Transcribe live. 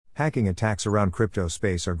Hacking attacks around crypto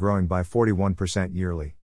space are growing by 41%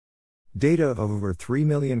 yearly. Data of over 3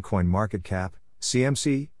 million CoinMarketCap,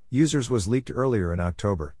 CMC, users was leaked earlier in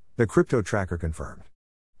October, the crypto tracker confirmed.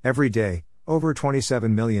 Every day, over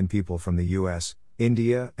 27 million people from the US,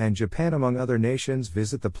 India, and Japan among other nations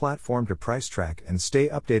visit the platform to price track and stay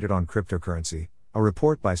updated on cryptocurrency, a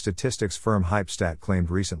report by statistics firm Hypestat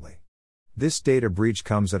claimed recently. This data breach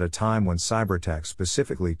comes at a time when cyberattacks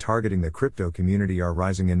specifically targeting the crypto community are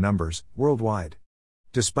rising in numbers, worldwide.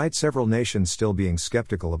 Despite several nations still being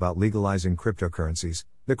skeptical about legalizing cryptocurrencies,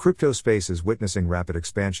 the crypto space is witnessing rapid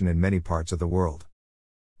expansion in many parts of the world.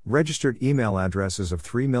 Registered email addresses of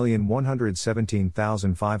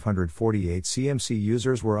 3,117,548 CMC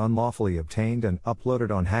users were unlawfully obtained and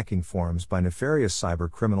uploaded on hacking forums by nefarious cyber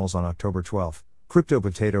criminals on October 12,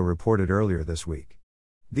 CryptoPotato reported earlier this week.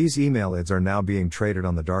 These email IDs are now being traded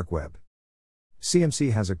on the dark web.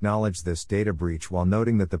 CMC has acknowledged this data breach while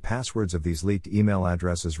noting that the passwords of these leaked email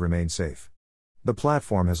addresses remain safe. The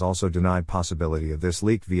platform has also denied possibility of this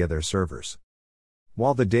leak via their servers.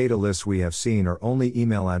 While the data lists we have seen are only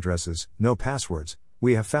email addresses, no passwords,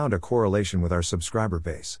 we have found a correlation with our subscriber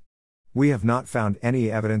base. We have not found any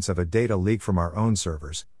evidence of a data leak from our own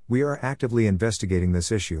servers. We are actively investigating this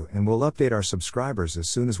issue and will update our subscribers as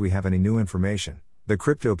soon as we have any new information, the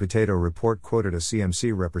CryptoPotato report quoted a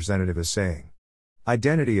CMC representative as saying.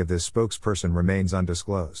 Identity of this spokesperson remains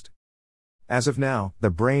undisclosed. As of now,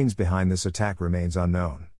 the brains behind this attack remains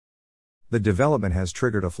unknown. The development has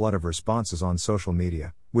triggered a flood of responses on social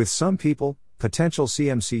media, with some people, potential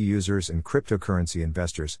CMC users and cryptocurrency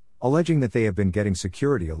investors, alleging that they have been getting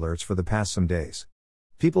security alerts for the past some days.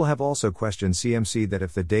 People have also questioned CMC that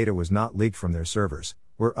if the data was not leaked from their servers,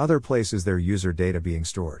 were other places their user data being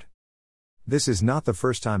stored. This is not the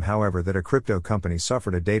first time, however, that a crypto company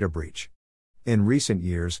suffered a data breach. In recent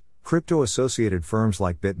years, crypto-associated firms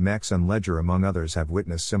like BitMEX and Ledger among others have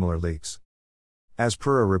witnessed similar leaks. As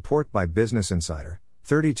per a report by Business Insider,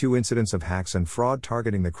 32 incidents of hacks and fraud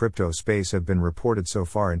targeting the crypto space have been reported so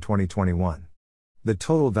far in 2021. The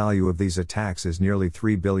total value of these attacks is nearly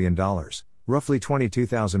 $3 billion, roughly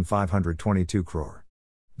 22,522 crore.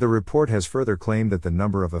 The report has further claimed that the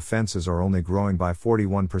number of offenses are only growing by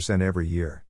 41% every year.